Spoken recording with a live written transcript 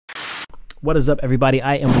What is up, everybody?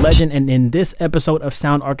 I am Legend, and in this episode of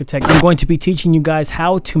Sound Architect, I'm going to be teaching you guys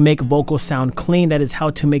how to make vocals sound clean. That is how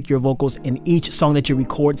to make your vocals in each song that you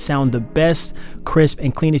record sound the best, crisp,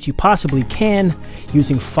 and clean as you possibly can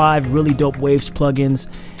using 5 really dope Waves plugins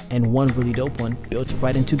and 1 really dope one built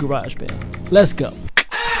right into Garageband. Let's go.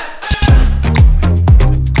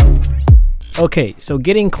 Okay, so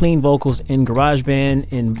getting clean vocals in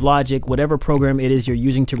Garageband, in Logic, whatever program it is you're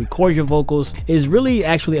using to record your vocals is really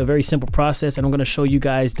actually a very simple process, and I'm going to show you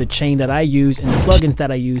guys the chain that I use and the plugins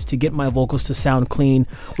that I use to get my vocals to sound clean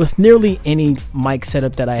with nearly any mic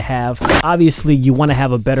setup that I have. Obviously, you want to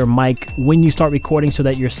have a better mic when you start recording so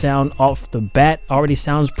that your sound off the bat already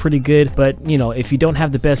sounds pretty good, but you know, if you don't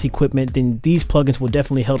have the best equipment, then these plugins will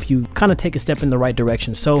definitely help you kind of take a step in the right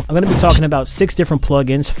direction. So I'm going to be talking about 6 different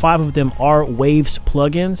plugins. 5 of them are Waves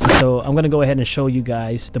plugins, so I'm going to go ahead and show you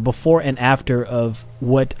guys the before and after of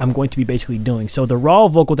what I'm going to be basically doing. So the raw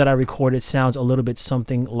vocal that I recorded sounds a little bit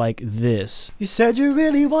something like this. You said you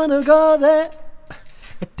really want to go there,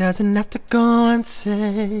 it doesn't have to go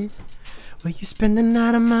unsaid. Will you spend the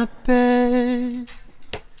night on my bed?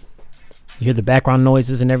 You hear the background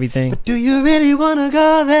noises and everything. But do you really want to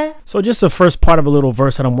go there? So just the first part of a little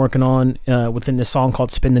verse that I'm working on within this song called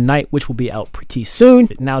Spend the Night, which will be out pretty soon.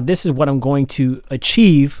 Now this is what I'm going to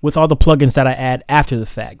achieve with all the plugins that I add after the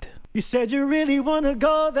fact. You said you really want to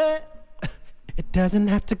go there. It doesn't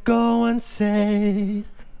have to go unsaid.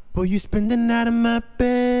 Will you spend the night on my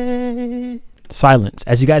bed? Silence.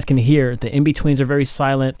 As you guys can hear, the in-betweens are very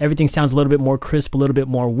silent. Everything sounds a little bit more crisp, a little bit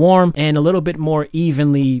more warm, and a little bit more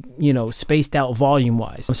evenly, you know, spaced out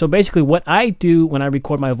volume-wise. So basically what I do when I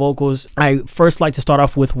record my vocals, I first like to start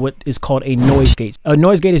off with what is called a noise gate. A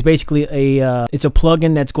noise gate is basically it's a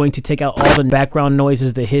plugin that's going to take out all the background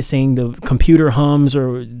noises, the hissing, the computer hums,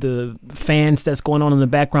 or the fans that's going on in the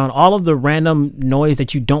background, all of the random noise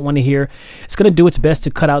that you don't want to hear. It's going to do its best to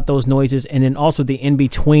cut out those noises, and then also the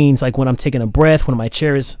in-betweens, like when I'm taking a breath, when my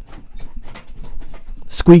chair is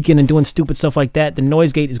squeaking and doing stupid stuff like that, the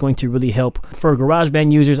noise gate is going to really help. For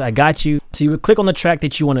GarageBand users, I got you. So you would click on the track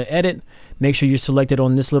that you want to edit, make sure you're selected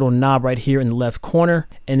on this little knob right here in the left corner,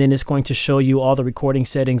 and then it's going to show you all the recording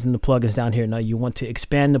settings and the plugins down here. Now you want to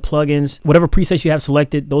expand the plugins, whatever presets you have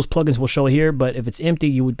selected, those plugins will show here, but if it's empty,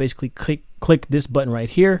 you would basically click this button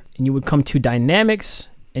right here, and you would come to Dynamics,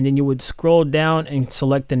 and then you would scroll down and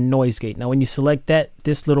select the noise gate. Now when you select that,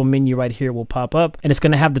 this little menu right here will pop up, and it's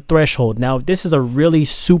going to have the threshold. Now this is a really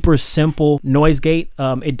super simple noise gate.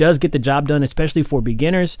 It does get the job done, especially for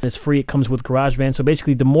beginners. It's free, it comes with GarageBand. So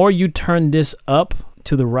basically the more you turn this up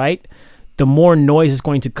to the right, the more noise is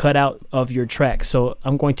going to cut out of your track. So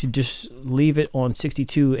I'm going to just leave it on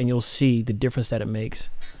 62, and you'll see the difference that it makes.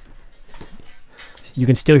 You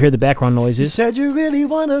can still hear the background noises. You said you really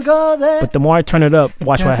want to go there. But the more I turn it up,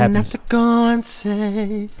 watch what happens. Have to go and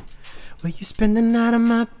say, will you spend the night on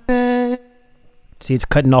my bed? See, it's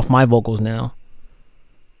cutting off my vocals now.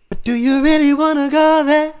 But do you really want to go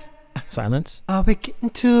there? Silence. Are we getting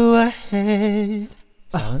too ahead?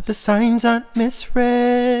 Silence. The signs aren't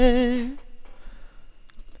misread.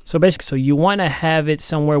 So basically, so you want to have it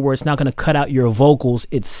somewhere where it's not going to cut out your vocals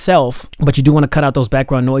itself, but you do want to cut out those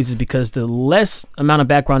background noises, because the less amount of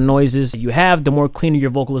background noises you have, the more cleaner your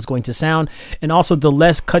vocal is going to sound, and also the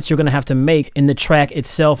less cuts you're going to have to make in the track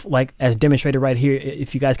itself, like as demonstrated right here.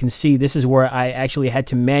 If you guys can see, this is where I actually had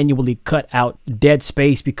to manually cut out dead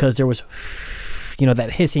space because there was, you know,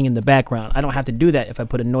 that hissing in the background. I don't have to do that if I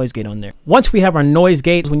put a noise gate on there. Once we have our noise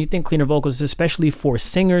gate, when you think cleaner vocals, especially for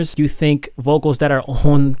singers, you think vocals that are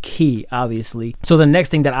on key, obviously. So the next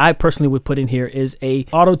thing that I personally would put in here is a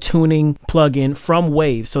auto-tuning plugin from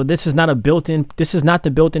Waves. So this is not a built-in, this is not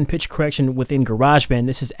the built-in pitch correction within GarageBand.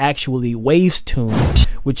 This is actually Waves Tune,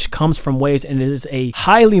 which comes from Waves, and it is a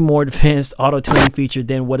highly more advanced auto-tuning feature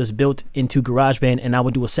than what is built into GarageBand, and I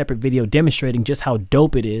will do a separate video demonstrating just how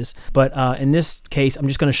dope it is. But in this case, I'm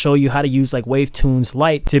just going to show you how to use like Wave Tunes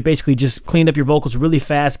Lite to basically just clean up your vocals really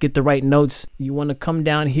fast, get the right notes. You want to come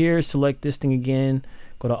down here, select this thing again,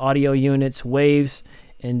 go to Audio Units, Waves,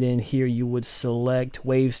 and then here you would select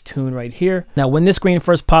Waves Tune right here. Now when this screen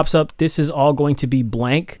first pops up, this is all going to be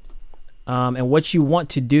blank. And what you want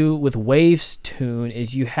to do with Waves Tune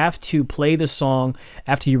is you have to play the song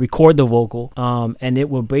after you record the vocal, and it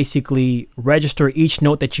will basically register each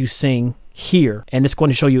note that you sing here, and it's going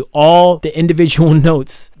to show you all the individual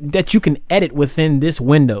notes that you can edit within this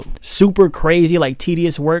window. Super crazy, like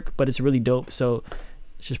tedious work, but it's really dope. So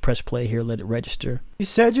let's just press play here, let it register. You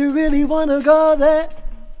said you really want to go there,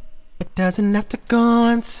 it doesn't have to go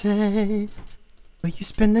unsaid. Will you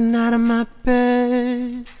spend the night on my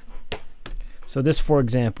bed? So this, for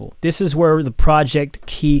example, this is where the project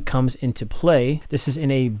key comes into play. This is in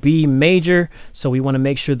a B major, so we want to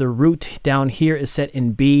make sure the root down here is set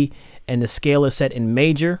in B and the scale is set in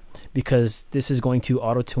major, because this is going to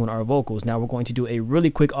auto-tune our vocals. Now we're going to do a really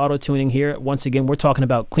quick auto-tuning here. Once again, we're talking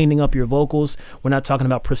about cleaning up your vocals. We're not talking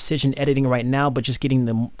about precision editing right now, but just getting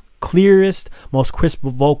the clearest, most crisp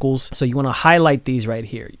vocals. So you want to highlight these right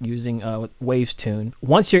here using Waves Tune.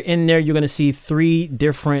 Once you're in there, you're going to see 3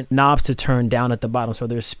 different knobs to turn down at the bottom. So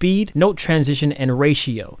there's speed, note transition, and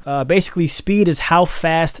ratio. Basically, speed is how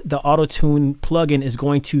fast the auto-tune plugin is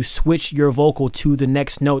going to switch your vocal to the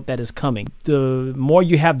next note that is coming. The more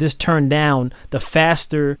you have this turned down, the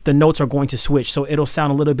faster the notes are going to switch. So it'll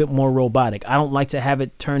sound a little bit more robotic. I don't like to have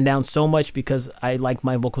it turned down so much because I like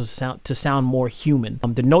my vocals to sound more human.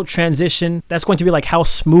 The note transition, that's going to be like how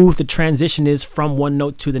smooth the transition is from one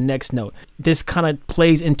note to the next note. This kind of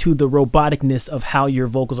plays into the roboticness of how your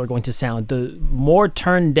vocals are going to sound. The more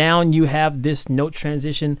turned down you have this note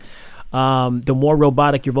transition, the more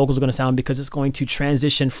robotic your vocals are going to sound, because it's going to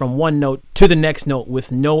transition from one note to the next note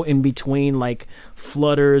with no in between like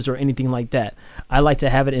flutters or anything like that. I like to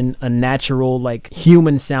have it in a natural, like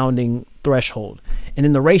human sounding threshold. And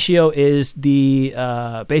then the ratio is the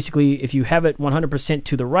basically, if you have it 100%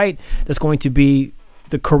 to the right, that's going to be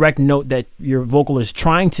the correct note that your vocal is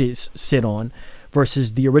trying to sit on,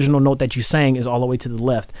 versus the original note that you sang is all the way to the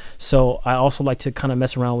left. So I also like to kind of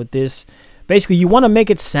mess around with this. Basically, you want to make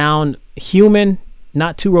it sound human,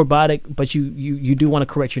 not too robotic, but you do want to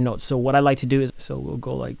correct your notes. So what I like to do is, so we'll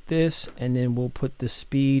go like this, and then we'll put the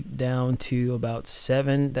speed down to about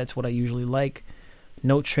 7. That's what I usually like.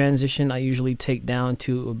 Note transition, I usually take down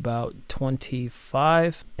to about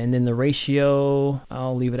 25. And then the ratio,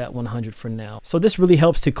 I'll leave it at 100 for now. So this really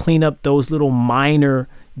helps to clean up those little minor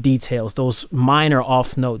details, those minor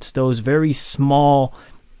off notes, those very small,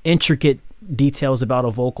 intricate details about a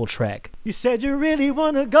vocal track. You said you really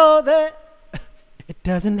want to go there. It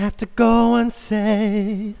doesn't have to go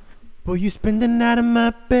unsaid. Boy, you spend the night in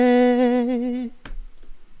my bed.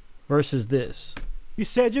 Versus this. You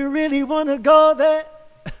said you really want to go there.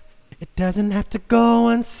 It doesn't have to go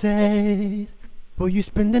unsaid. Boy, you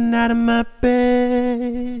spend the night in my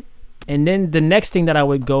bed. And then the next thing that I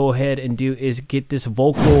would go ahead and do is get this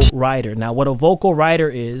vocal rider. Now, what a vocal rider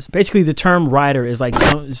is, basically the term rider is like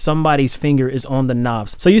somebody's finger is on the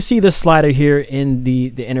knobs. So you see this slider here in the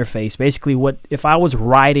interface. Basically, what if I was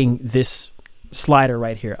riding this slider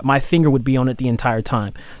right here, my finger would be on it the entire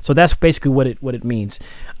time. So that's basically what it means.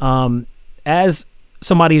 As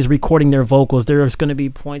somebody is recording their vocals, there's going to be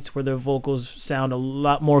points where their vocals sound a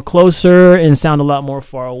lot more closer and sound a lot more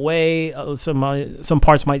far away. Some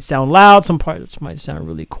parts might sound loud, some parts might sound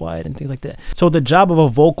really quiet and things like that. So the job of a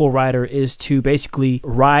vocal rider is to basically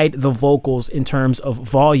ride the vocals in terms of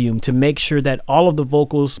volume, to make sure that all of the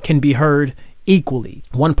vocals can be heard equally.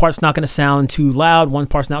 One part's not going to sound too loud, one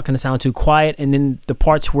part's not going to sound too quiet, and then the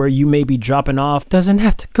parts where you may be dropping off doesn't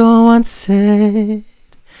have to go unsaid.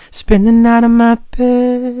 Spend the night on my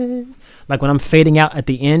bed. Like when I'm fading out at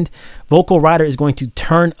the end, vocal rider is going to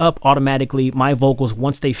turn up automatically my vocals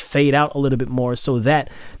once they fade out a little bit more, so that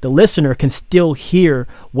the listener can still hear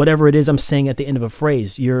whatever it is I'm saying at the end of a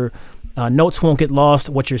phrase. Your notes won't get lost.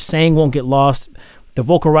 What you're saying won't get lost. The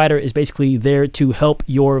vocal rider is basically there to help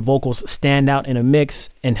your vocals stand out in a mix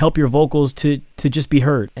and help your vocals to just be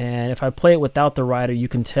heard. And if I play it without the rider, you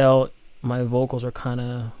can tell my vocals are kind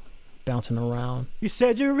of bouncing around. You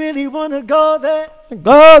said you really want to go there.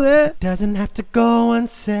 Go there. Doesn't have to go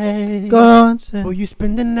unsaid. Go unsaid. Boy, you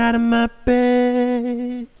spend the night in my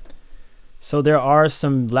bed. So there are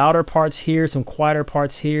some louder parts here, some quieter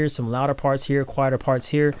parts here, some louder parts here, quieter parts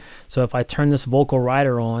here. So if I turn this vocal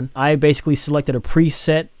rider on, I basically selected a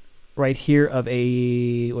preset right here of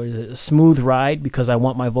a smooth ride, because I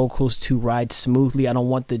want my vocals to ride smoothly. I don't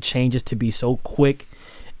want the changes to be so quick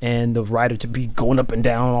and the rider to be going up and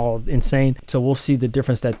down all insane. So we'll see the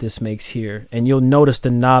difference that this makes here. And you'll notice the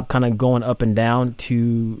knob kind of going up and down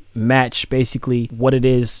to match basically what it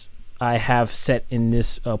is I have set in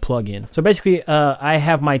this plugin. So basically, I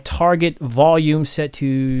have my target volume set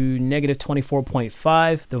to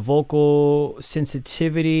 -24.5. The vocal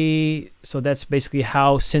sensitivity, so that's basically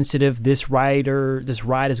how sensitive this ride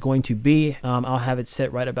is going to be. I'll have it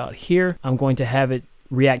set right about here. I'm going to have it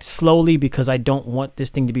react slowly because I don't want this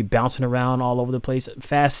thing to be bouncing around all over the place.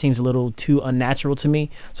 Fast seems a little too unnatural to me,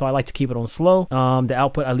 so I like to keep it on slow. The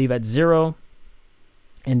output I leave at 0.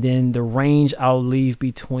 And then the range I'll leave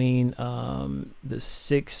between the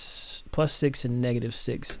 +6 and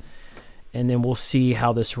 -6. And then we'll see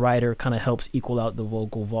how this rider kind of helps equal out the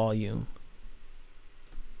vocal volume.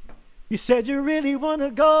 You said you really want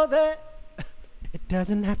to go there. It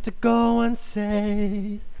doesn't have to go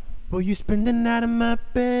unsaid. Will you spend the night in my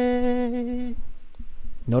bed?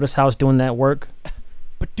 Notice how it's doing that work.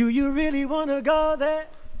 But do you really wanna go there?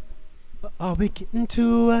 Or are we getting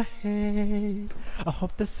too ahead? I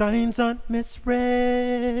hope the signs aren't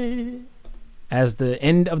misread. As the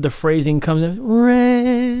end of the phrasing comes in,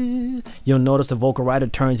 red, you'll notice the vocal rider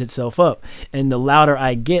turns itself up. And the louder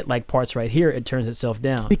I get, like parts right here, it turns itself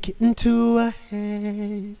down. We're getting too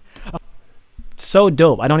ahead. So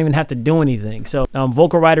dope. I don't even have to do anything. So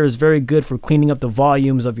vocal rider is very good for cleaning up the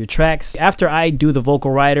volumes of your tracks. After I do the vocal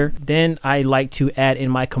rider, then I like to add in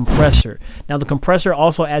my compressor. Now the compressor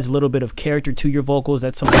also adds a little bit of character to your vocals.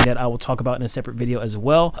 That's something that I will talk about in a separate video as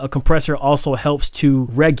well. A compressor also helps to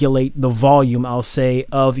regulate the volume, I'll say,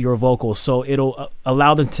 of your vocals. So it'll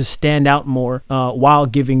allow them to stand out more while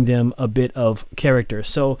giving them a bit of character.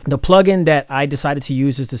 So the plugin that I decided to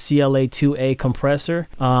use is the CLA2A compressor.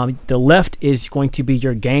 The left is going to be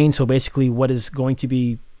your gain, so basically what is going to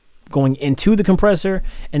be going into the compressor,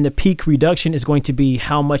 and the peak reduction is going to be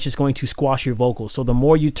how much it's going to squash your vocals. So the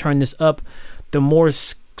more you turn this up, the more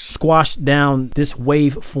squashed down this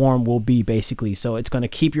wave form will be, basically. So it's going to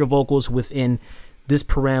keep your vocals within this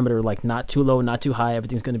parameter, like not too low, not too high.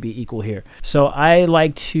 Everything's going to be equal here. So I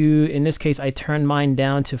like to, in this case, I turn mine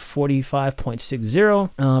down to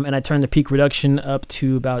 45.60, and I turn the peak reduction up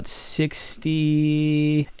to about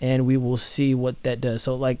 60, and we will see what that does.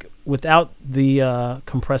 So like without the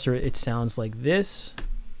compressor, it sounds like this.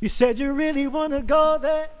 You said you really want to go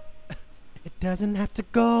there. It doesn't have to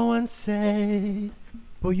go unsaid.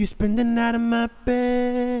 Will you spend the night in my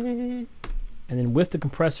bed? And then with the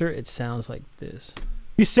compressor, it sounds like this.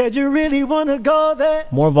 You said you really want to go there.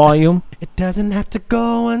 More volume. It doesn't have to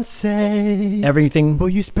go unsaid. Everything. Will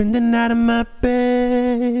you spend the night in my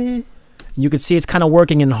bed? You can see it's kind of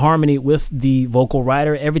working in harmony with the vocal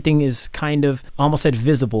rider. Everything is kind of, I almost said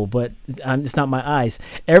visible, but it's not my eyes.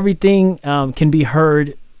 Everything can be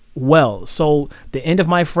heard well. So the end of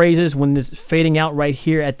my phrases, when it's fading out right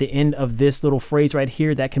here at the end of this little phrase right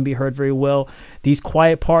here, that can be heard very well. These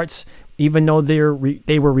quiet parts, even though they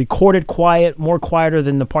were recorded quiet, more quieter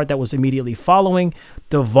than the part that was immediately following,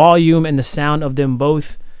 the volume and the sound of them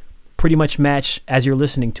both pretty much match as you're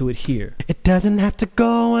listening to it here. It doesn't have to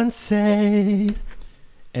go unsaid.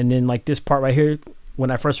 And then like this part right here,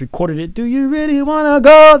 when I first recorded it, do you really want to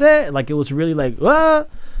go there? Like it was really like, ah.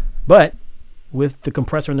 But with the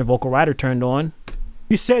compressor and the vocal rider turned on,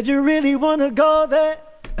 you said you really want to go there.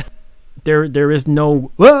 There is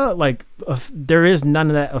no there is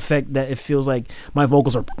none of that effect that it feels like my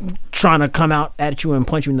vocals are trying to come out at you and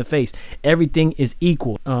punch you in the face. Everything is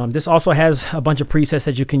equal. This also has a bunch of presets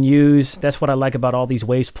that you can use. That's what I like about all these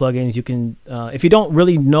Waves plugins. You can, if you don't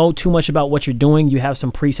really know too much about what you're doing, you have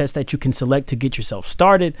some presets that you can select to get yourself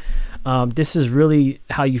started. This is really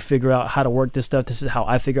how you figure out how to work this stuff. This is how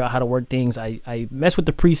I figure out how to work things. I mess with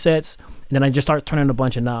the presets, and then I just start turning a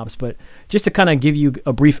bunch of knobs. But just to kind of give you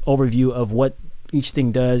a brief overview of what each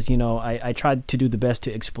thing does, you know, I tried to do the best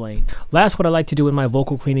to explain. Last, what I like to do in my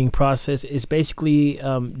vocal cleaning process is basically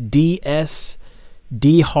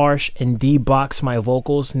de-harsh and de-box my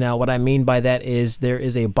vocals. Now what I mean by that is there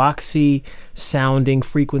is a boxy sounding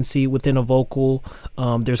frequency within a vocal.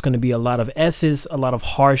 There's going to be a lot of S's, a lot of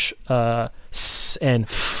harsh S and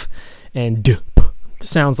F and D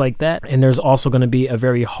sounds like that, and there's also going to be a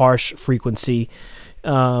very harsh frequency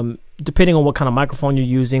depending on what kind of microphone you're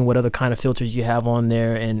using, what other kind of filters you have on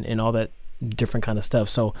there, and all that different kind of stuff.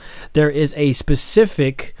 So there is a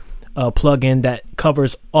specific plugin that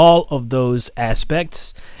covers all of those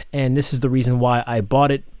aspects, and this is the reason why I bought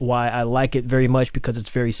it, why I like it very much, because it's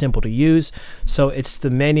very simple to use. So it's the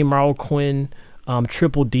Manny Marroquin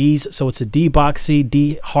triple D's. So it's a de-boxy,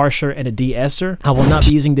 de-harsher, and a de-esser. I will not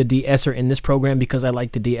be using the de-esser in this program because I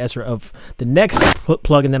like the de-esser of the next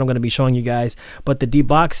plugin that I'm going to be showing you guys. But the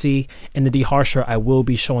de-boxy and the de-harsher I will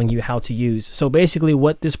be showing you how to use. So basically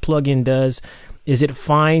what this plugin does is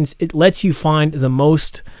it lets you find the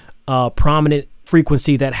most prominent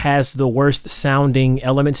frequency that has the worst sounding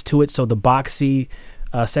elements to it. So the boxy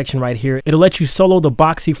section right here, it'll let you solo the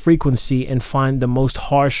boxy frequency and find the most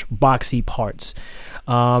harsh boxy parts.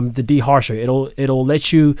 The de-harsher, it'll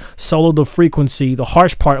let you solo the frequency, the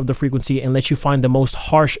harsh part of the frequency, and let you find the most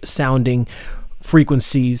harsh sounding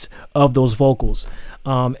frequencies of those vocals.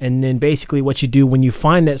 And then basically what you do when you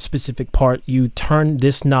find that specific part, you turn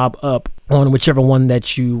this knob up on whichever one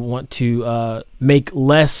that you want to make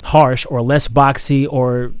less harsh or less boxy,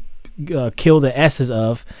 or kill the S's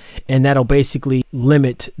of, and that'll basically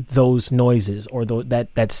limit those noises or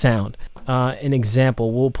that sound. An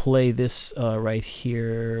example, we'll play this right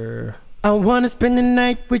here. I wanna spend the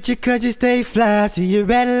night with you cause you stay fly. See your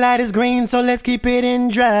red light is green, so let's keep it in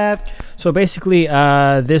drive. So basically,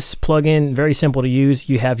 this plugin, very simple to use.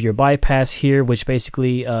 You have your bypass here, which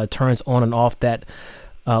basically turns on and off that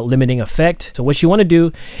limiting effect. So what you want to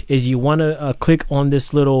do is you want to click on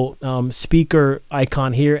this little speaker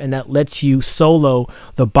icon here, and that lets you solo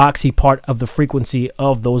the boxy part of the frequency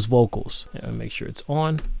of those vocals. Make sure it's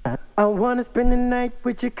on. I wanna spend the night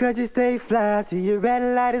with you cause you stay fly. See your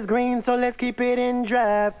red light is green, so let's keep it in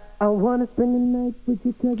drive. I wanna spend the night with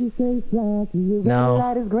you cause you stay fly. See your red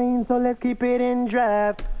light is green, so let's keep it in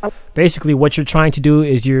drive. Basically what you're trying to do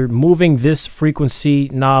is you're moving this frequency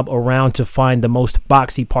knob around to find the most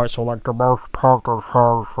boxy part. So like the most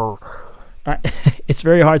powerful. It's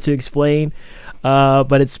very hard to explain,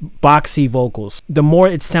 but it's boxy vocals. The more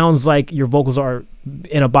it sounds like your vocals are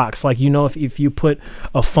in a box, like, you know, if you put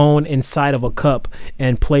a phone inside of a cup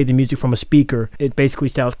and play the music from a speaker, it basically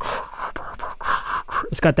sounds,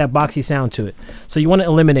 it's got that boxy sound to it. So you want to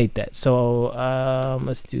eliminate that. So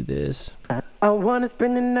let's do this. I wanna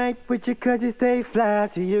spend the night with you cause you stay fly.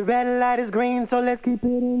 See your red light is green, so let's keep it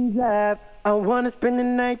in drive. I wanna spend the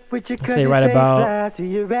night with you cause you stay fly. See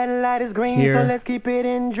your red light is green, so let's keep it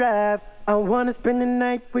in drive. I wanna spend the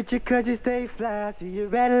night with you cause you stay fly. See your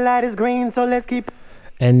red light is green, so let's keep.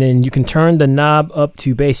 And then you can turn the knob up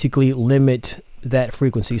to basically limit that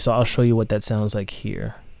frequency. So I'll show you what that sounds like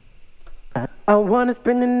here. I wanna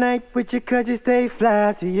spend the night with you cause you stay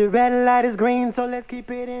fly. See your red light is green, so let's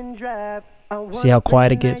keep it in drive. See how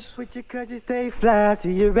quiet it gets? Now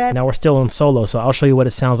we're still on solo, so I'll show you what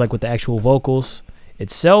it sounds like with the actual vocals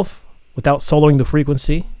itself without soloing the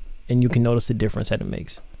frequency, and you can notice the difference that it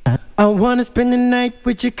makes. I wanna spend the night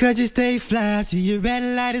with you cause you stay fly. See your red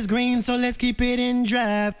light is green, so let's keep it in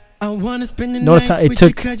drive. I wanna spend the Notice how night it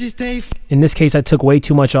took, in this case I took way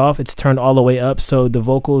too much off. It's turned all the way up, so the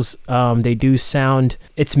vocals, they do sound,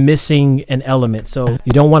 it's missing an element. So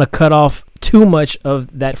you don't want to cut off too much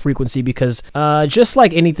of that frequency, because just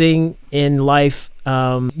like anything in life,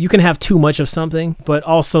 you can have too much of something, but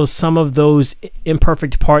also some of those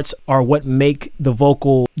imperfect parts are what make the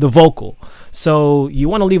vocal the vocal. So you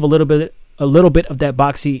want to leave a little bit of that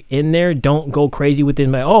boxy in there. Don't go crazy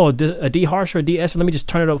within like, oh, a D harsh or a D S, let me just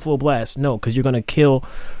turn it up full blast. No, because you're gonna kill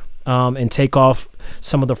and take off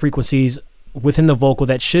some of the frequencies within the vocal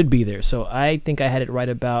that should be there. So I think I had it right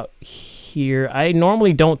about here. I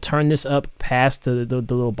normally don't turn this up past the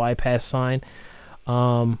little bypass sign,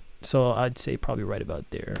 so I'd say probably right about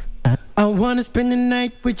there. I wanna spend the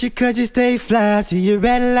night with you cause you stay fly. See your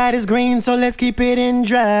red light is green, so let's keep it in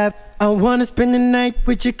drive. I wanna spend the night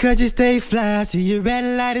with you cause you stay fly. See your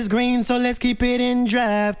red light is green, so let's keep it in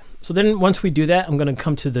drive. So then once we do that, I'm gonna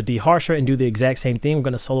come to the D harsher and do the exact same thing. I'm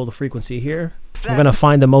gonna solo the frequency here. I'm gonna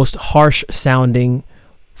find the most harsh sounding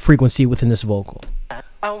frequency within this vocal.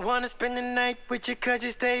 I wanna spend the night with you cause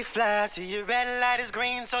you stay fly. See your red light is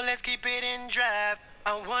green, so let's keep it in drive.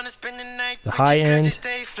 I wanna spend the night the high end,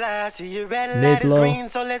 mid low. Green,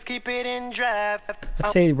 so let's keep it in drive. I'd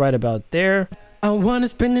say right about there. I wanna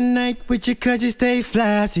spend the night with you cause you stay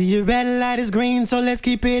fly. See your red light is green, so let's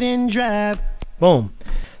keep it in drive. Boom.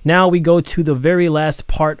 Now we go to the very last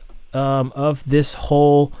part of this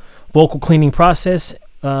whole vocal cleaning process.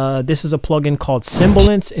 This is a plugin called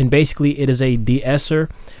Semblance, and basically it is a de-esser,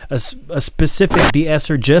 a specific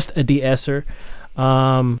de-esser, just a de-esser.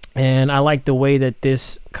 And I like the way that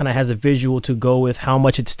this kind of has a visual to go with how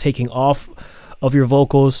much it's taking off of your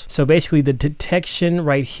vocals. So basically the detection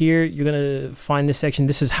right here, you're gonna find this section.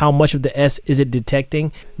 This is how much of the S is it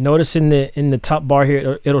detecting. Notice in the top bar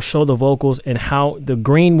here, it'll show the vocals, and how the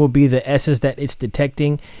green will be the S's that it's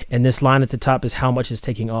detecting, and this line at the top is how much it's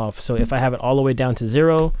taking off. So if I have it all the way down to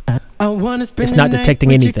 0, it's not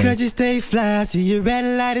detecting anything. Cause you stay fly. See your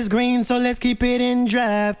red light is green, so let's keep it in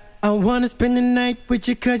drive. I wanna spend the night with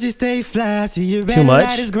you cause you stay fly. See your red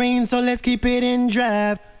light is green, so let's keep it in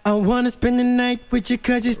drive. I wanna spend the night with you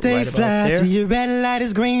cause you stay fly. See your red light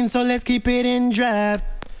is green, so let's keep it in drive.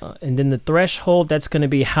 And then the threshold, that's going to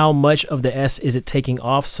be how much of the S is it taking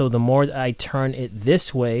off. So the more I turn it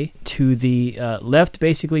this way to the left,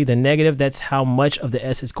 basically the negative, that's how much of the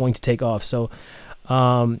S is going to take off. So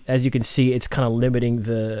as you can see, it's kind of limiting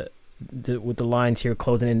with the lines here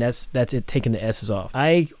closing in. That's it taking the S's off.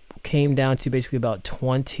 I came down to basically about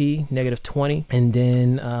 20, negative 20, and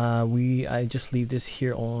then I just leave this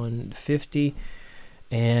here on 50,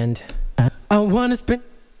 and I wanna spend.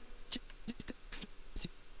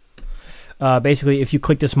 Basically, if you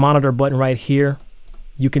click this monitor button right here,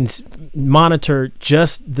 you can monitor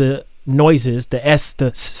just the noises, the S, the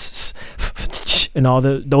s, and all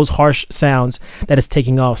those harsh sounds that it's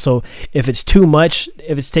taking off. So if it's too much,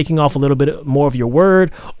 if it's taking off a little bit more of your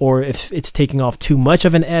word, or if it's taking off too much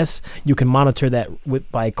of an S, you can monitor that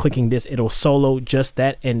by clicking this. It'll solo just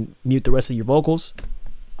that and mute the rest of your vocals.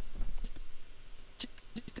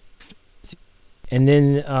 And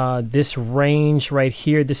then this range right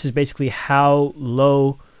here, this is basically how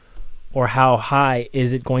low or how high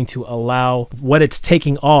is it going to allow what it's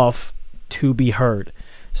taking off to be heard.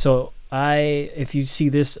 So if you see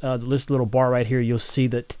this little bar right here, you'll see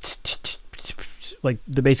the like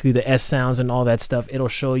basically the S sounds and all that stuff. It'll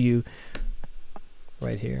show you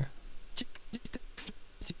right here.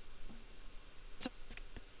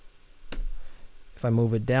 If I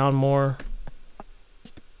move it down more,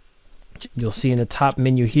 you'll see in the top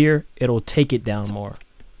menu here, it'll take it down more.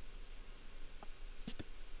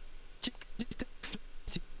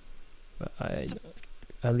 But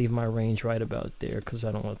I leave my range right about there because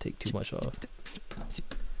I don't want to take too much off.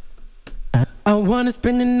 I wanna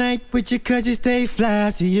spend the night with you cause you stay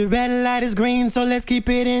fly. See your red light is green, so let's keep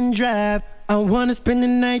it in drive. I wanna spend the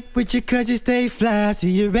night with you cause you stay fly.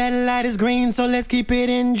 See your red light is green, so let's keep it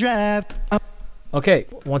in drive. Okay,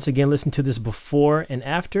 once again, listen to this before and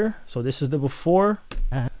after. So this is the before.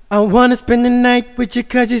 I wanna spend the night with you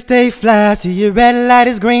cause you stay fly. See your red light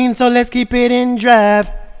is green, so let's keep it in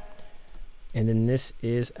drive. And then this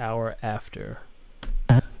is our after.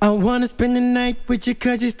 I wanna spend the night with you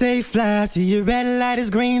cause you stay fly. See your red light is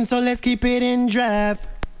green, so let's keep it in drive.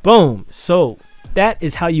 Boom. So that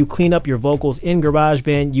is how you clean up your vocals in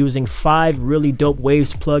GarageBand using 5 really dope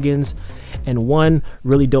Waves plugins and 1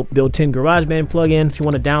 really dope built-in GarageBand plugin. If you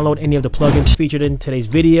want to download any of the plugins featured in today's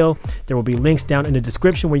video, there will be links down in the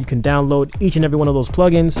description where you can download each and every one of those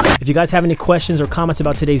plugins. If you guys have any questions or comments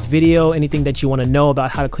about today's video, anything that you want to know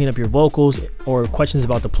about how to clean up your vocals, or questions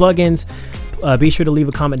about the plugins, be sure to leave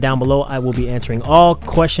a comment down below. I will be answering all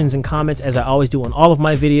questions and comments as I always do on all of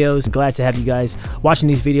my videos. Glad to have you guys watching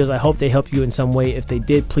these videos. I hope they help you in some way. If they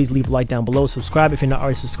did, please leave a like down below. Subscribe if you're not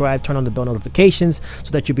already subscribed. Turn on the bell notifications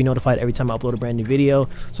so that you'll be notified every time I upload a brand new video.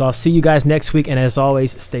 So I'll see you guys next week, and as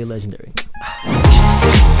always, stay legendary.